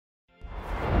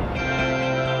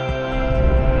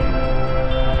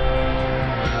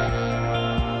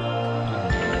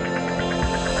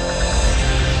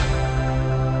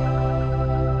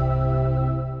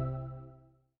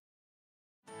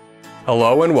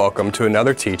Hello and welcome to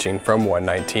another teaching from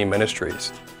 119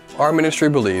 Ministries. Our ministry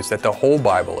believes that the whole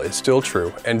Bible is still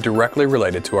true and directly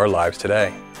related to our lives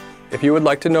today. If you would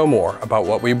like to know more about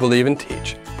what we believe and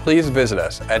teach, please visit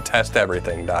us at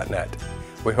testeverything.net.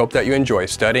 We hope that you enjoy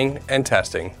studying and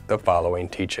testing the following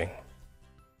teaching.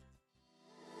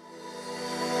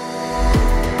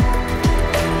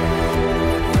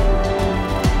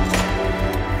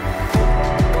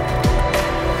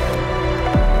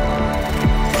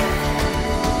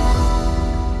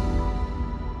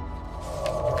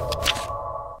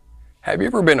 Have you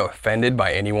ever been offended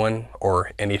by anyone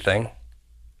or anything?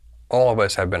 All of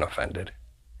us have been offended.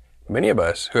 Many of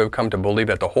us who have come to believe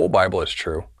that the whole Bible is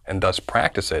true and thus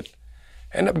practice it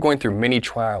end up going through many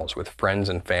trials with friends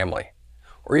and family,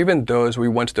 or even those we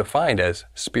once defined as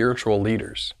spiritual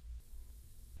leaders.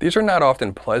 These are not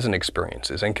often pleasant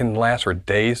experiences and can last for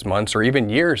days, months, or even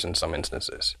years in some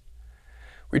instances.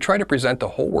 We try to present the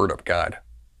whole Word of God,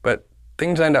 but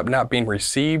things end up not being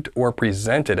received or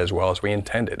presented as well as we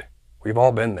intended. We've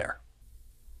all been there.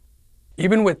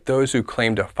 Even with those who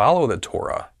claim to follow the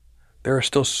Torah, there are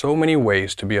still so many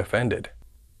ways to be offended.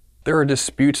 There are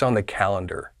disputes on the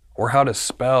calendar, or how to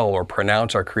spell or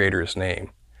pronounce our Creator's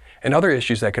name, and other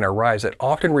issues that can arise that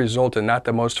often result in not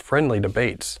the most friendly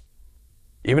debates.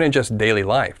 Even in just daily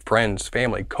life, friends,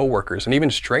 family, coworkers, and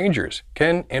even strangers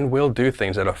can and will do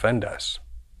things that offend us.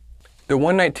 The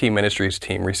 119 Ministries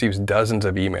team receives dozens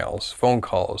of emails, phone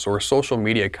calls, or social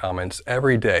media comments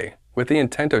every day with the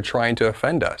intent of trying to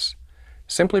offend us,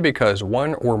 simply because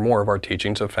one or more of our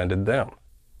teachings offended them.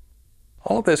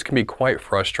 All of this can be quite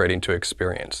frustrating to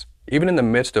experience, even in the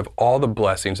midst of all the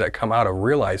blessings that come out of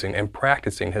realizing and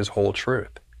practicing His whole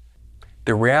truth.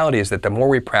 The reality is that the more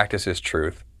we practice His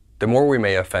truth, the more we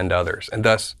may offend others, and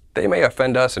thus they may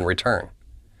offend us in return.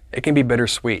 It can be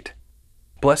bittersweet.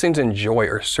 Blessings and joy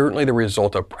are certainly the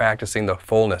result of practicing the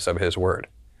fullness of His Word.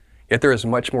 Yet there is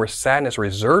much more sadness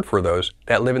reserved for those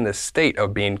that live in the state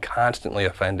of being constantly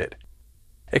offended.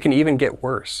 It can even get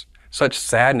worse. Such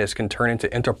sadness can turn into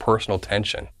interpersonal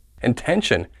tension, and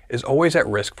tension is always at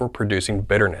risk for producing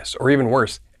bitterness, or even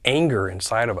worse, anger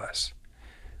inside of us.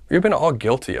 We've been all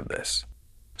guilty of this.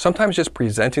 Sometimes just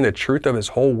presenting the truth of His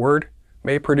whole Word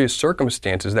may produce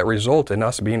circumstances that result in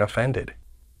us being offended.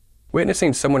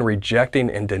 Witnessing someone rejecting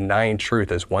and denying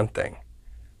truth is one thing,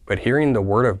 but hearing the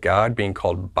Word of God being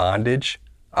called bondage,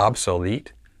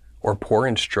 obsolete, or poor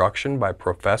instruction by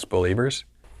professed believers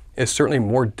is certainly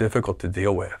more difficult to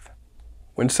deal with.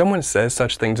 When someone says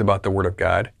such things about the Word of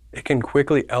God, it can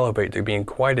quickly elevate to being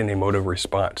quite an emotive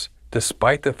response,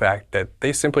 despite the fact that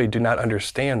they simply do not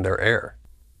understand their error.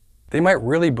 They might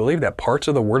really believe that parts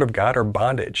of the Word of God are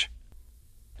bondage.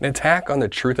 An attack on the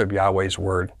truth of Yahweh's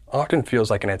Word often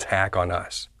feels like an attack on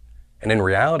us, and in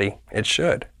reality, it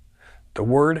should. The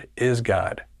Word is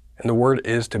God, and the Word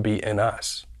is to be in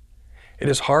us. It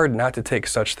is hard not to take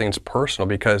such things personal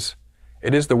because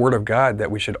it is the Word of God that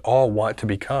we should all want to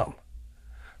become.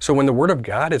 So when the Word of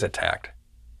God is attacked,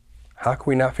 how can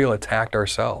we not feel attacked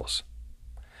ourselves?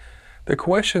 The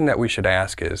question that we should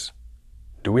ask is,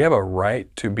 do we have a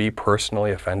right to be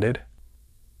personally offended?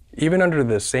 Even under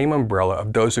the same umbrella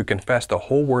of those who confess the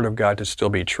whole Word of God to still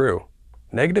be true,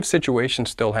 negative situations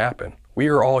still happen. We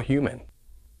are all human.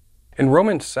 In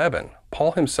Romans 7,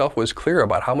 Paul himself was clear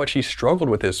about how much he struggled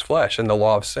with his flesh and the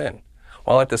law of sin,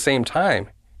 while at the same time,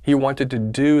 he wanted to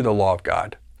do the law of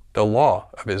God, the law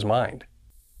of his mind.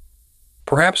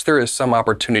 Perhaps there is some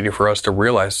opportunity for us to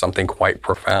realize something quite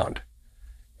profound,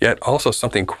 yet also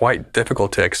something quite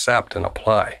difficult to accept and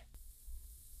apply.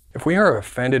 If we are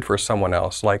offended for someone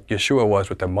else, like Yeshua was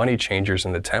with the money changers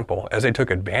in the temple as they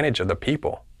took advantage of the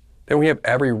people, then we have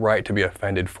every right to be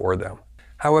offended for them.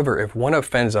 However, if one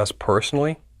offends us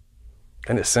personally,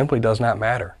 then it simply does not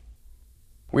matter.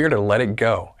 We are to let it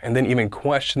go and then even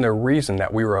question the reason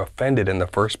that we were offended in the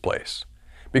first place,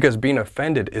 because being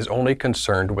offended is only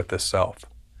concerned with the self.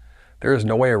 There is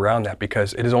no way around that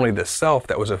because it is only the self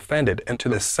that was offended and to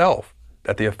the self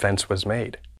that the offense was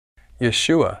made.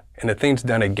 Yeshua and the things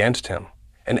done against Him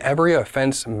and every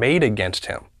offense made against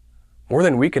Him, more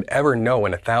than we could ever know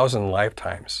in 1,000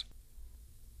 lifetimes.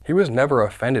 He was never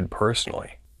offended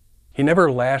personally. He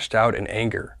never lashed out in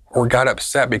anger or got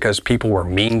upset because people were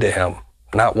mean to Him,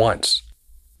 not once.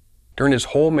 During His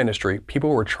whole ministry, people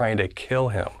were trying to kill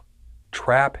Him,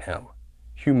 trap Him,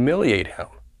 humiliate Him.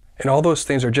 And all those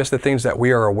things are just the things that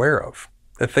we are aware of,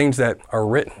 the things that are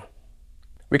written.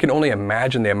 We can only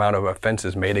imagine the amount of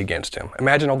offenses made against Him.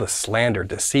 Imagine all the slander,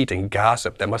 deceit, and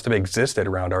gossip that must have existed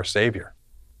around our Savior.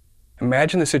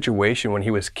 Imagine the situation when He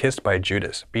was kissed by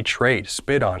Judas, betrayed,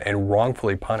 spit on, and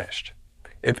wrongfully punished.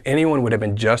 If anyone would have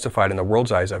been justified in the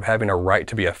world's eyes of having a right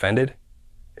to be offended,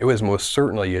 it was most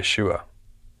certainly Yeshua.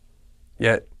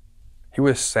 Yet, he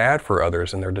was sad for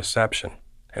others in their deception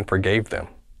and forgave them.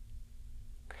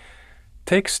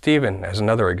 Take Stephen as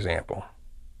another example.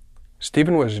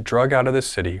 Stephen was dragged out of the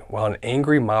city while an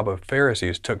angry mob of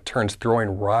Pharisees took turns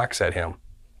throwing rocks at him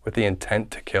with the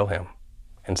intent to kill him,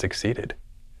 and succeeded.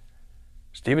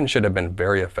 Stephen should have been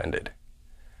very offended.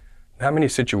 Not many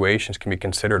situations can be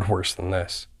considered worse than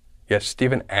this, yet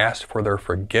Stephen asked for their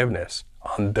forgiveness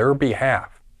on their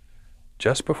behalf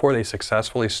just before they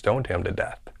successfully stoned him to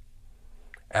death.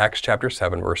 Acts chapter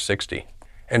 7, verse 60.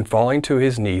 And falling to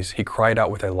his knees, he cried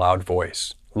out with a loud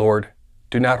voice, Lord,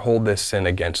 do not hold this sin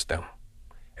against them.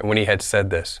 And when he had said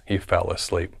this, he fell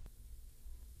asleep.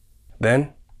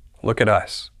 Then, look at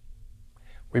us.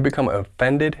 We become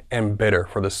offended and bitter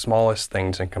for the smallest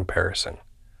things in comparison,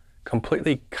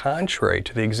 completely contrary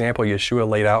to the example Yeshua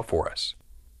laid out for us.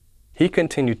 He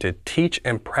continued to teach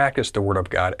and practice the Word of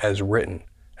God as written,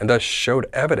 and thus showed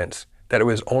evidence that it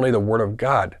was only the Word of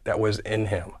God that was in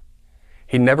him.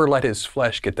 He never let his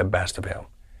flesh get the best of him.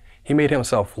 He made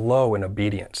himself low in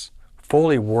obedience,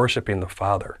 fully worshiping the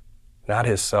Father, not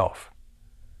himself.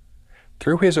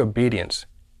 Through his obedience,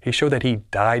 he showed that he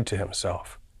died to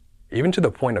himself, even to the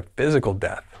point of physical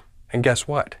death. And guess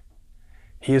what?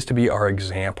 He is to be our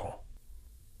example.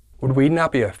 Would we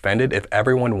not be offended if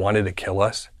everyone wanted to kill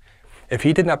us? If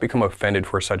he did not become offended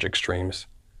for such extremes,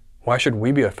 why should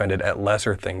we be offended at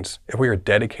lesser things if we are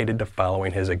dedicated to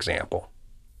following his example?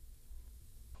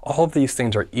 All of these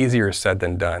things are easier said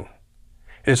than done.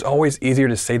 It is always easier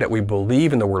to say that we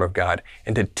believe in the Word of God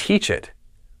and to teach it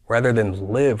rather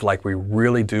than live like we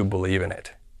really do believe in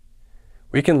it.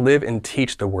 We can live and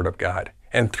teach the Word of God,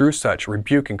 and through such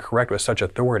rebuke and correct with such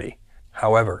authority.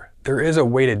 However, there is a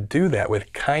way to do that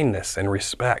with kindness and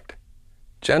respect,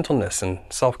 gentleness and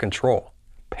self-control,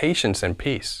 patience and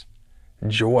peace,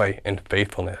 joy and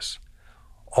faithfulness,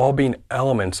 all being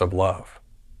elements of love.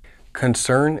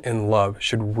 Concern and love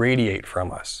should radiate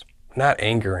from us, not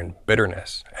anger and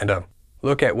bitterness and a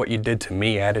look at what you did to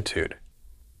me attitude.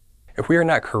 If we are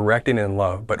not correcting in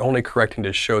love, but only correcting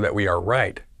to show that we are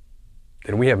right,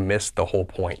 then we have missed the whole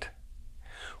point.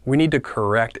 We need to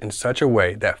correct in such a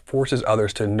way that forces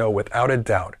others to know without a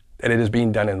doubt that it is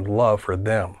being done in love for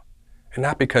them, and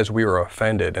not because we are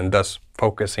offended and thus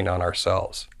focusing on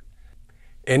ourselves.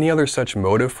 Any other such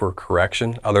motive for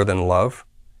correction other than love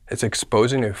is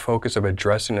exposing a focus of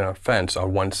addressing an offense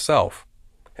on oneself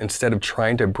instead of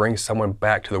trying to bring someone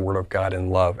back to the Word of God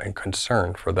in love and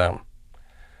concern for them.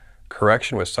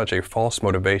 Correction with such a false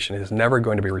motivation is never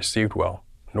going to be received well,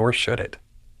 nor should it.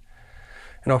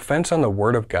 An offense on the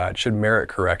Word of God should merit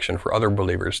correction for other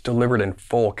believers delivered in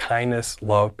full kindness,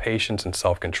 love, patience, and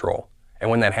self-control. And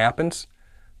when that happens,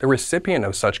 the recipient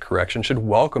of such correction should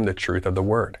welcome the truth of the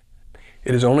Word.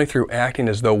 It is only through acting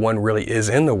as though one really is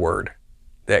in the Word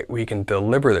that we can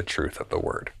deliver the truth of the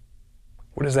Word.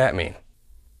 What does that mean?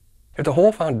 If the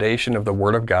whole foundation of the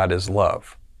Word of God is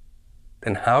love,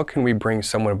 then how can we bring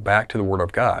someone back to the Word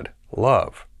of God,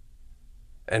 love,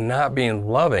 and not being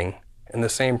loving in the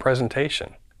same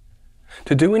presentation?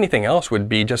 To do anything else would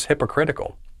be just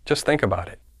hypocritical. Just think about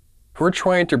it. If we're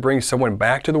trying to bring someone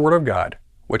back to the Word of God,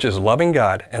 which is loving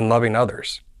God and loving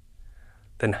others,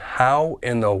 then how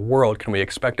in the world can we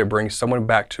expect to bring someone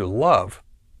back to love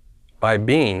by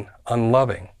being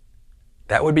unloving?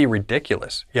 That would be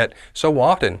ridiculous. Yet, so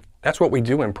often, that's what we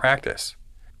do in practice.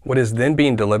 What is then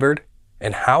being delivered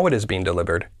and how it is being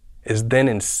delivered is then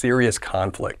in serious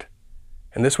conflict.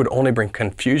 And this would only bring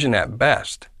confusion at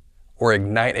best or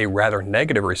ignite a rather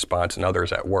negative response in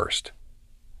others at worst.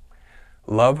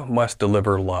 Love must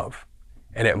deliver love,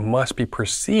 and it must be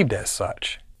perceived as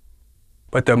such.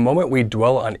 But the moment we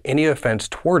dwell on any offense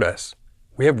toward us,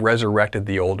 we have resurrected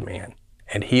the old man,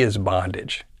 and he is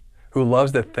bondage, who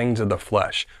loves the things of the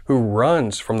flesh, who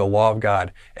runs from the law of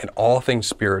God and all things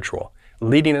spiritual,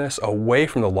 leading us away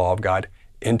from the law of God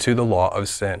into the law of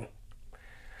sin.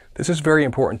 This is very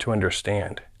important to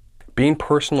understand. Being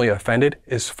personally offended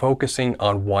is focusing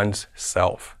on one's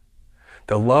self.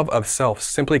 The love of self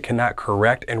simply cannot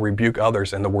correct and rebuke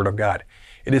others in the Word of God.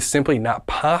 It is simply not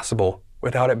possible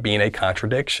without it being a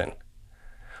contradiction.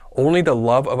 Only the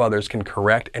love of others can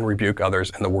correct and rebuke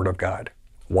others in the Word of God.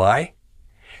 Why?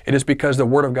 It is because the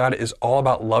Word of God is all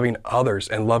about loving others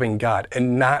and loving God,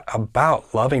 and not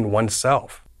about loving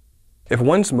oneself. If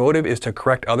one's motive is to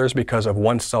correct others because of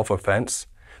one's self-offense,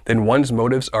 then one's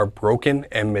motives are broken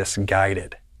and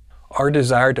misguided. Our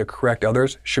desire to correct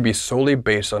others should be solely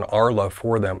based on our love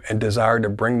for them and desire to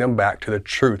bring them back to the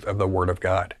truth of the Word of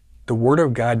God. The Word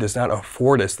of God does not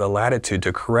afford us the latitude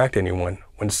to correct anyone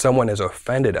when someone has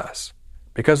offended us,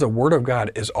 because the Word of God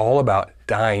is all about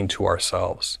dying to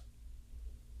ourselves.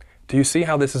 Do you see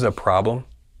how this is a problem?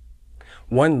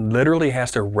 One literally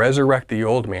has to resurrect the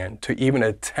old man to even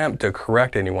attempt to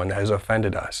correct anyone that has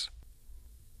offended us.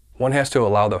 One has to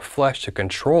allow the flesh to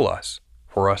control us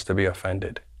for us to be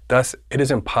offended. Thus, it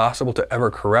is impossible to ever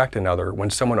correct another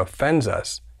when someone offends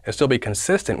us and still be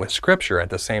consistent with Scripture at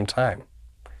the same time.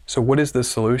 So what is the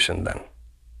solution then?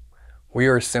 We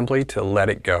are simply to let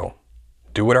it go.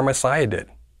 Do what our Messiah did.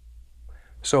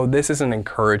 So this is an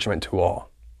encouragement to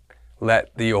all.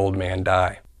 Let the old man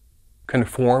die.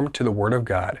 Conform to the Word of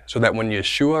God so that when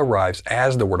Yeshua arrives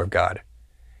as the Word of God,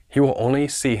 He will only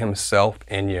see Himself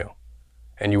in you,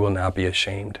 and you will not be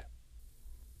ashamed.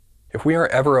 If we are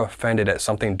ever offended at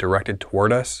something directed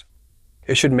toward us,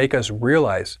 it should make us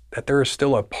realize that there is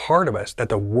still a part of us that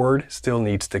the Word still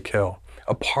needs to kill.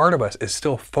 A part of us is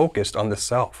still focused on the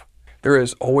self. There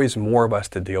is always more of us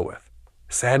to deal with.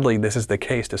 Sadly, this is the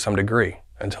case to some degree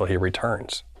until He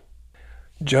returns.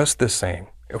 Just the same,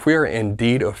 if we are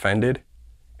indeed offended,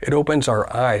 it opens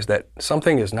our eyes that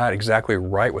something is not exactly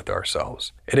right with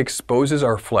ourselves. It exposes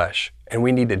our flesh, and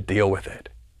we need to deal with it.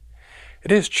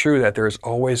 It is true that there is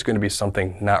always going to be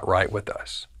something not right with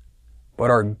us, but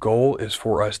our goal is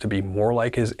for us to be more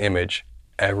like His image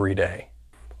every day.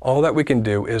 All that we can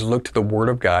do is look to the Word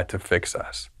of God to fix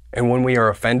us, and when we are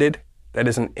offended, that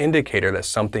is an indicator that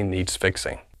something needs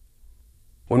fixing.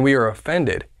 When we are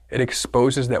offended, it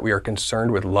exposes that we are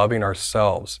concerned with loving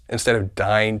ourselves instead of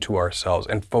dying to ourselves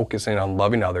and focusing on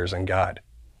loving others and God.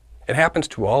 It happens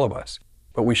to all of us,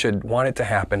 but we should want it to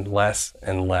happen less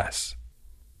and less.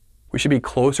 We should be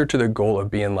closer to the goal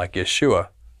of being like Yeshua,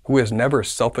 who is never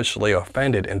selfishly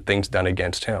offended in things done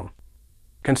against Him.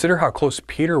 Consider how close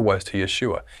Peter was to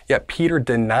Yeshua, yet Peter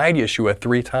denied Yeshua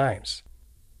 3 times.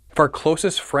 If our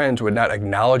closest friends would not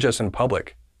acknowledge us in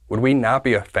public, would we not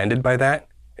be offended by that?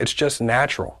 It's just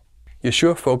natural.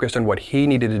 Yeshua focused on what He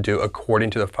needed to do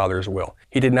according to the Father's will.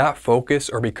 He did not focus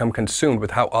or become consumed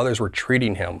with how others were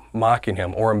treating Him, mocking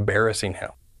Him, or embarrassing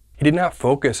Him. He did not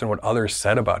focus on what others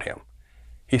said about Him.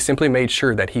 He simply made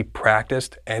sure that He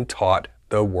practiced and taught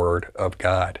the Word of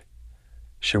God.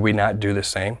 Should we not do the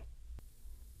same?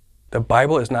 The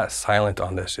Bible is not silent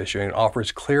on this issue and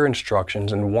offers clear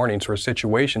instructions and warnings for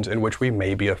situations in which we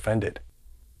may be offended.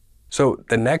 So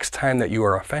the next time that you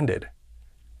are offended,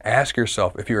 ask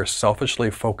yourself if you are selfishly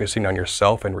focusing on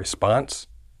yourself in response,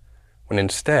 when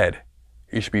instead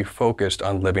you should be focused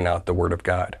on living out the Word of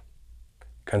God.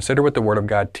 Consider what the Word of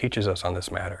God teaches us on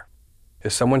this matter.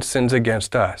 If someone sins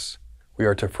against us, we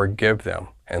are to forgive them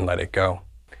and let it go.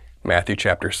 Matthew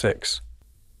chapter 6.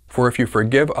 For if you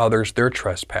forgive others their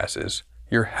trespasses,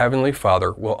 your heavenly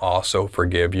Father will also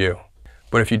forgive you.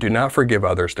 But if you do not forgive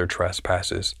others their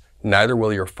trespasses, neither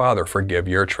will your Father forgive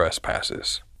your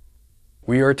trespasses.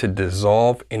 We are to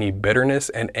dissolve any bitterness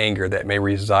and anger that may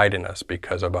reside in us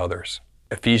because of others.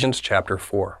 Ephesians chapter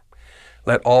 4.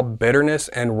 Let all bitterness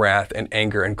and wrath and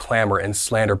anger and clamor and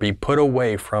slander be put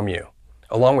away from you,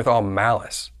 along with all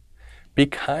malice. Be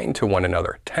kind to one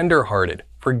another, tender-hearted,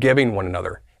 forgiving one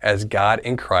another, as God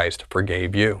in Christ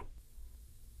forgave you.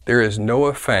 There is no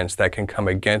offense that can come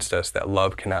against us that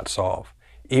love cannot solve,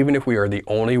 even if we are the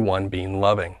only one being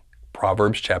loving.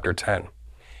 Proverbs chapter 10.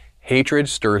 Hatred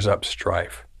stirs up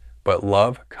strife, but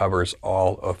love covers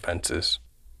all offenses.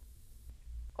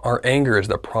 Our anger is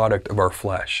the product of our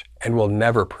flesh and will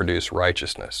never produce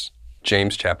righteousness.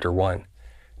 James chapter 1.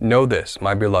 Know this,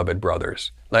 my beloved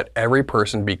brothers, let every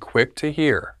person be quick to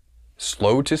hear,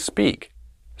 slow to speak,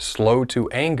 slow to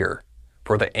anger,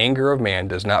 for the anger of man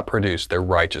does not produce the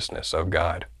righteousness of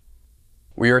God.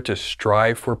 We are to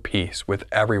strive for peace with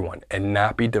everyone and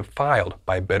not be defiled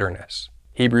by bitterness.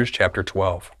 Hebrews chapter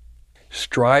 12.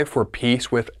 Strive for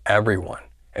peace with everyone,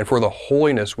 and for the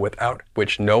holiness without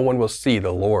which no one will see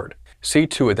the Lord. See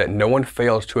to it that no one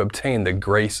fails to obtain the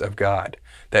grace of God,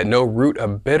 that no root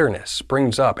of bitterness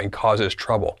springs up and causes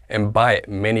trouble, and by it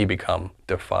many become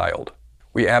defiled.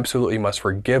 We absolutely must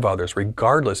forgive others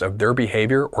regardless of their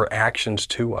behavior or actions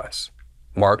to us.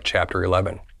 Mark chapter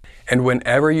 11. And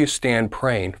whenever you stand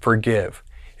praying, forgive,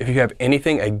 if you have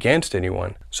anything against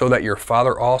anyone, so that your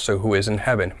Father also who is in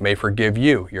heaven may forgive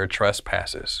you your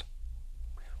trespasses.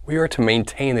 We are to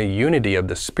maintain the unity of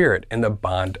the Spirit in the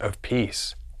bond of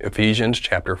peace. Ephesians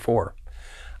chapter 4.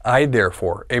 I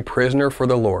therefore, a prisoner for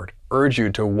the Lord, urge you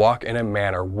to walk in a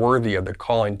manner worthy of the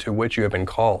calling to which you have been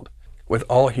called, with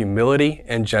all humility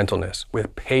and gentleness,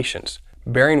 with patience,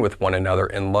 bearing with one another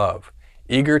in love,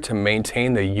 eager to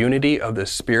maintain the unity of the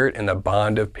Spirit in the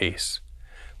bond of peace.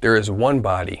 There is one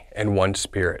body and one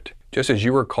Spirit, just as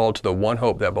you were called to the one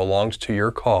hope that belongs to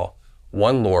your call,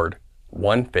 one Lord,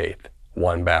 one faith,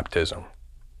 one baptism.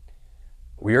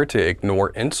 We are to ignore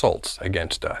insults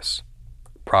against us.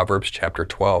 Proverbs chapter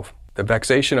 12. The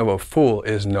vexation of a fool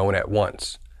is known at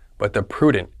once, but the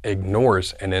prudent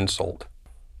ignores an insult.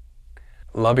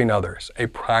 Loving others, a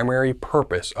primary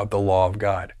purpose of the law of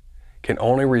God, can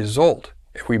only result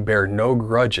if we bear no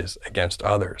grudges against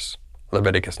others.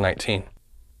 Leviticus 19.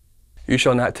 You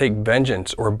shall not take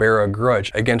vengeance or bear a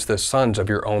grudge against the sons of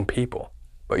your own people,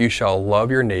 but you shall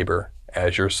love your neighbor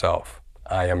as yourself.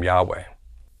 I am Yahweh.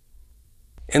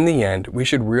 In the end, we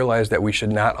should realize that we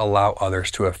should not allow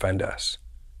others to offend us.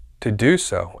 To do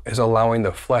so is allowing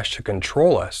the flesh to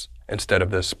control us instead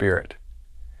of the Spirit.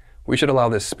 We should allow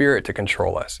the Spirit to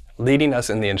control us, leading us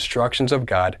in the instructions of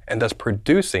God and thus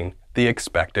producing the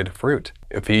expected fruit.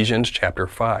 Ephesians chapter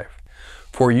 5.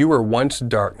 For you were once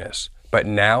darkness, but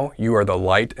now you are the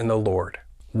light in the Lord.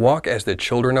 Walk as the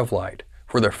children of light,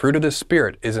 for the fruit of the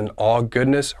Spirit is in all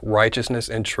goodness, righteousness,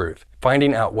 and truth,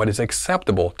 finding out what is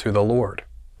acceptable to the Lord.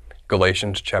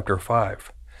 Galatians chapter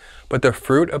 5. But the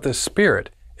fruit of the Spirit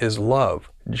is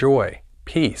love, joy,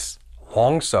 peace,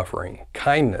 long-suffering,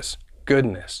 kindness,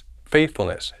 goodness,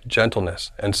 faithfulness,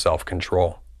 gentleness, and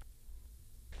self-control.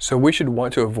 So we should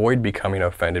want to avoid becoming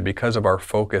offended because of our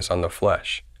focus on the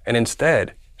flesh, and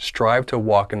instead strive to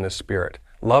walk in the Spirit,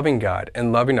 loving God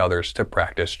and loving others to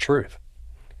practice truth.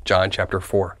 John chapter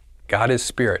 4. God is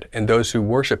Spirit, and those who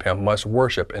worship Him must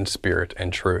worship in spirit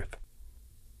and truth.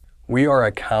 We are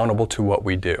accountable to what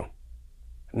we do,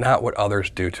 not what others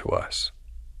do to us.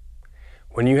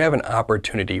 When you have an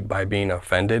opportunity by being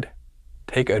offended,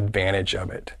 take advantage of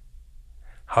it.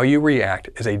 How you react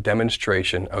is a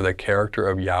demonstration of the character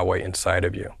of Yahweh inside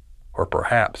of you, or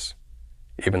perhaps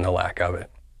even the lack of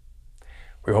it.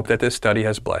 We hope that this study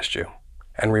has blessed you.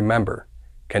 And remember,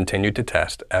 continue to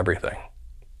test everything.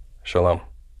 Shalom.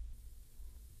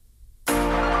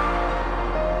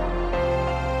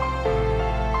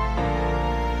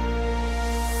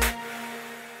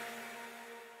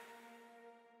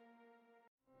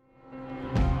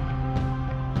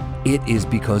 It is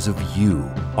because of you,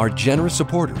 our generous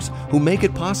supporters, who make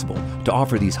it possible to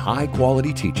offer these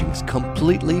high-quality teachings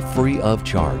completely free of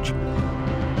charge.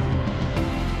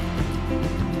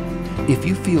 If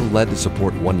you feel led to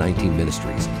support 119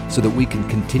 Ministries so that we can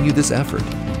continue this effort,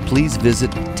 please visit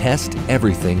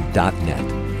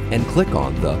testeverything.net and click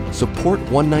on the Support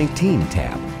 119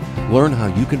 tab. Learn how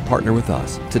you can partner with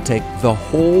us to take the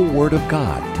whole Word of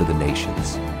God to the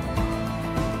nations.